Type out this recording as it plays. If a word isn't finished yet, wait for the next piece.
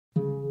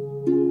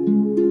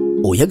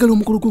Oyagala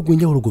omukolo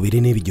gw'enjawulo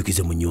gubeere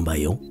n'ebijjukize mu nnyumba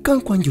yo?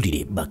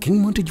 Kankwanjulire ba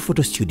King Montage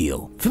Photo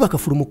Studio. Ffe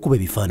bakafuluma okukuba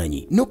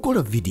ebifaananyi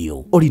n'okukola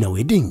video. Olina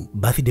wedding,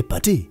 birthday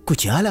party,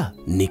 kukyala,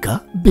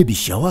 nika, baby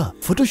shower,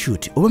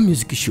 photoshoot oba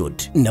music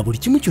shoot na buli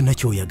kimu kyonna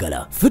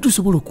ky'oyagala. Ffe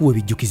tusobola okuwa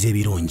ebijjukize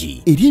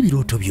ebirungi eri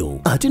ebirooto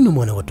byo. Ate nno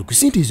mwana wattu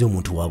kusintiiza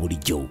omuntu wa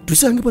bulijjo.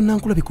 Tusange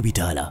Bannankulabi ku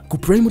Bitaala ku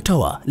Prime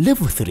Tower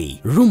Level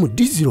 3 Room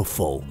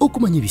D04.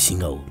 Okumanya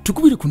ebisingawo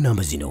tukubire ku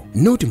nnamba zino: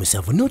 Note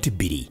 7 Note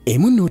 2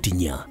 Note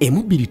 4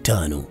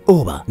 225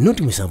 oba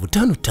Note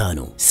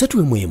 755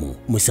 3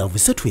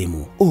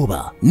 731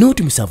 oba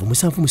Note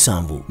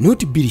 777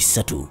 Note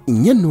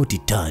 23 Note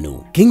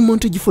 5. King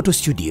Montage Photo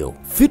Studio.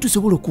 Ffe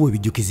tusobola okuwa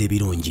ebijjukize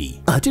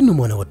ebirungi ate nno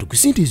mwana wattu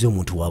kusintiiza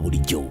omuntu wa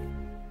bulijjo.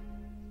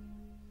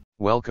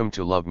 Welcome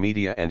to Love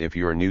Media, and if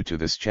you are new to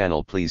this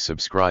channel, please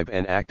subscribe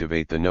and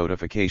activate the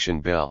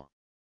notification bell.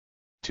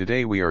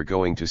 Today we are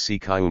going to see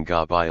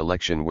KAYUNGA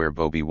by-election where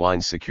Bobi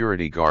Wine's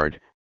security guard,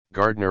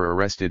 Gardner,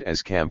 arrested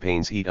as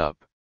campaigns heat up.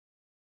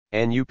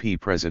 NUP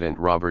President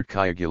Robert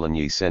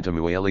Kyagulanyi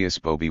Ssentamu alias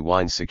Bobi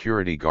Wine's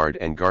security guard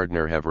and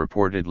Gardner have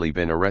reportedly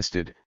been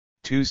arrested,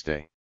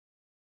 Tuesday.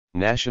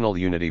 National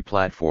Unity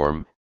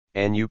Platform,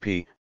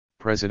 NUP,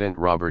 President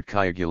Robert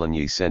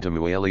Kyagulanyi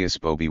Ssentamu alias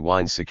Bobi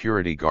Wine's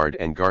security guard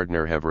and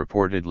Gardner have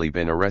reportedly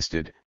been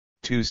arrested,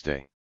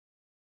 Tuesday.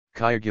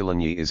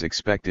 Kyagulanyi is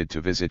expected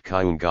to visit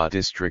KAYUNGA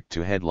district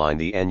to headline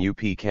the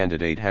NUP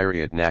candidate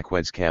Harriet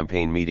Nakwed's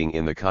campaign meeting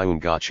in the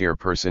KAYUNGA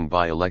chairperson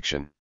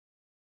by-election.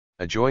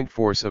 A joint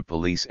force of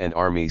police and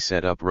army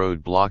set up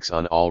roadblocks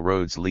on all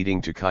roads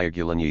leading to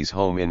Kyagulanyi's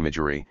home in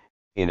Majuri,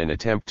 in an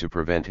attempt to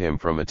prevent him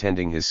from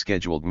attending his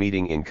scheduled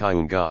meeting in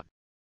KAYUNGA.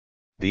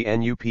 The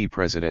NUP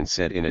president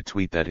said in a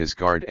tweet that his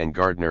guard and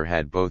Gardner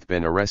had both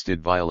been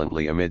arrested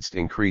violently amidst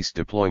increased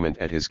deployment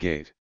at his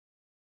gate.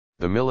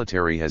 The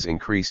military has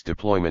increased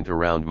deployment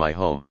around my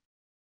home.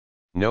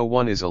 No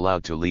one is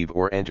allowed to leave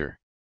or enter.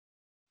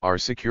 Our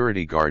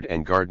security guard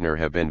and Gardner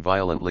have been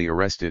violently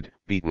arrested,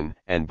 beaten,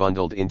 and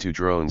bundled into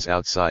drones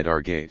outside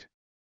our gate.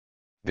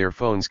 Their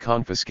phones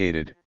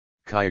confiscated,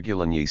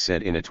 Kyagulanyi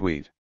said in a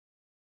tweet.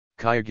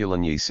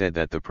 Kyagulanyi said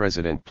that the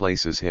president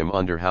places him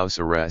under house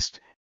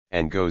arrest,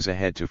 and goes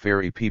ahead to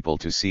ferry people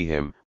to see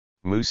him,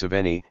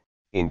 Museveni,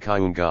 in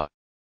KAYUNGA.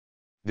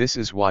 This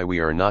is why we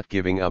are not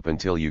giving up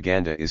until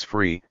Uganda is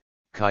free,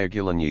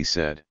 Kyagulanyi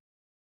said.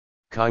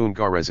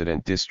 KAYUNGA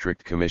Resident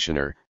District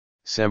Commissioner,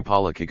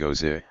 Sempala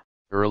Kigozi,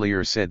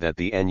 earlier said that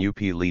the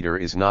NUP leader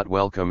is not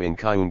welcome in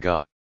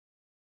KAYUNGA.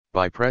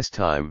 By press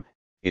time,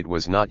 it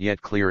was not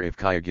yet clear if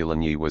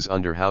Kyagulanyi was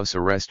under house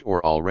arrest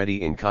or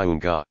already in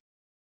KAYUNGA.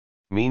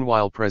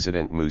 Meanwhile,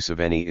 President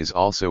Museveni is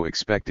also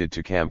expected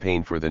to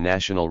campaign for the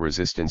National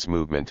Resistance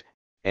Movement,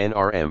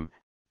 NRM,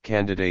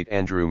 candidate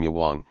Andrew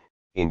Mwang,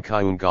 in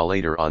KAYUNGA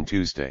later on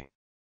Tuesday.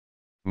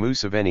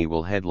 Museveni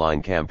will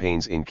headline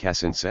campaigns in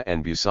Kasensa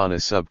and Busana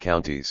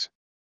sub-counties.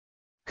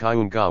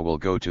 KAYUNGA will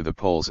go to the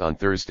polls on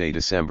Thursday,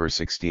 December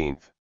 16.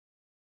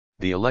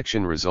 The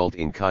election result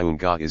in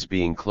KAYUNGA is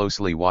being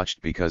closely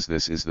watched because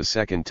this is the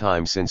second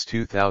time since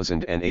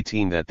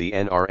 2018 that the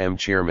NRM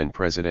chairman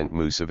President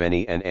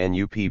Museveni and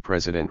NUP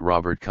President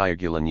Robert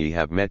Kyagulanyi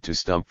have met to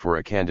stump for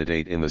a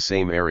candidate in the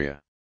same area.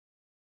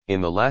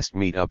 In the last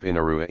meet-up in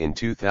Arua in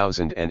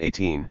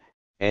 2018,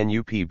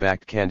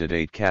 NUP-backed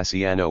candidate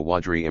Kassiano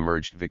Wadri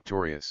emerged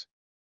victorious.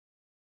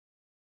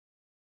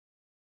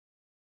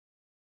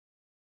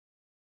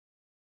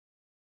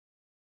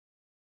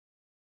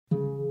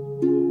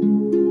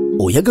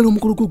 Oyagala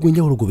omukolo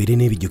gw'enjawulo gubeere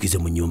n'ebijjukize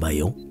mu nnyumba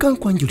yo?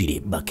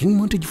 Kankwanjulire ba King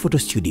Montage Photo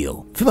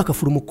Studio. Ffe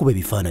bakafuluma okukuba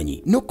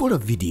ebifaananyi n'okukola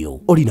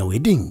video. Olina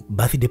wedding,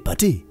 birthday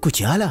party,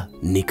 kukyala,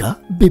 nika,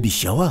 baby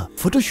shower,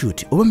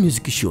 photoshoot oba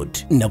music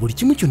shoot na buli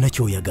kimu kyonna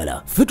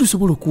ky'oyagala. Ffe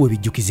tusobola okuwa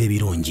ebijjukize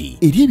ebirungi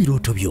eri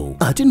ebirooto byo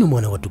ate nno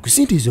mwana wattu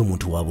kusintiiza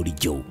omuntu wa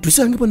bulijjo.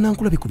 Tusange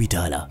Bannankulabi ku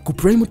Bitaala ku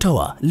Prime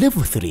Tower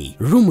Level 3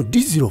 Room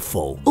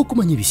D04.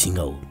 Okumanya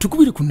ebisingawo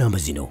tukubire ku nnamba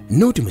zino: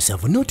 Note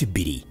 7 Note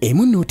 2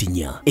 Note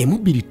 4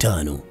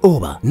 225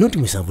 oba Note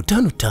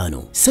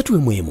 755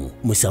 3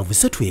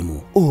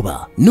 731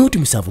 oba Note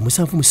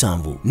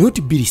 777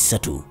 Note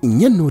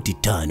 23 Note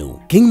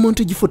 5. King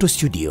Montage Photo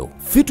Studio.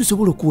 Ffe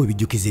tusobola okuwa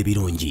ebijjukize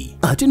ebirungi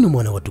ate nno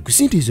mwana wattu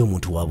kusintiiza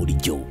omuntu wa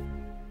bulijjo.